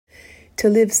To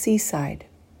live seaside.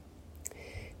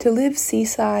 To live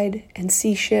seaside and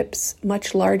see ships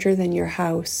much larger than your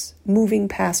house moving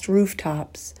past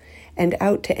rooftops and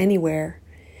out to anywhere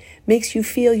makes you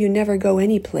feel you never go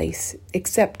any place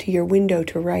except to your window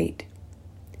to write.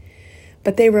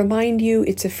 But they remind you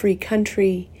it's a free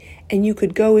country and you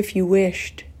could go if you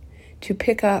wished, to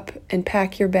pick up and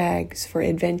pack your bags for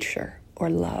adventure or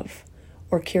love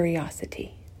or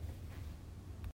curiosity.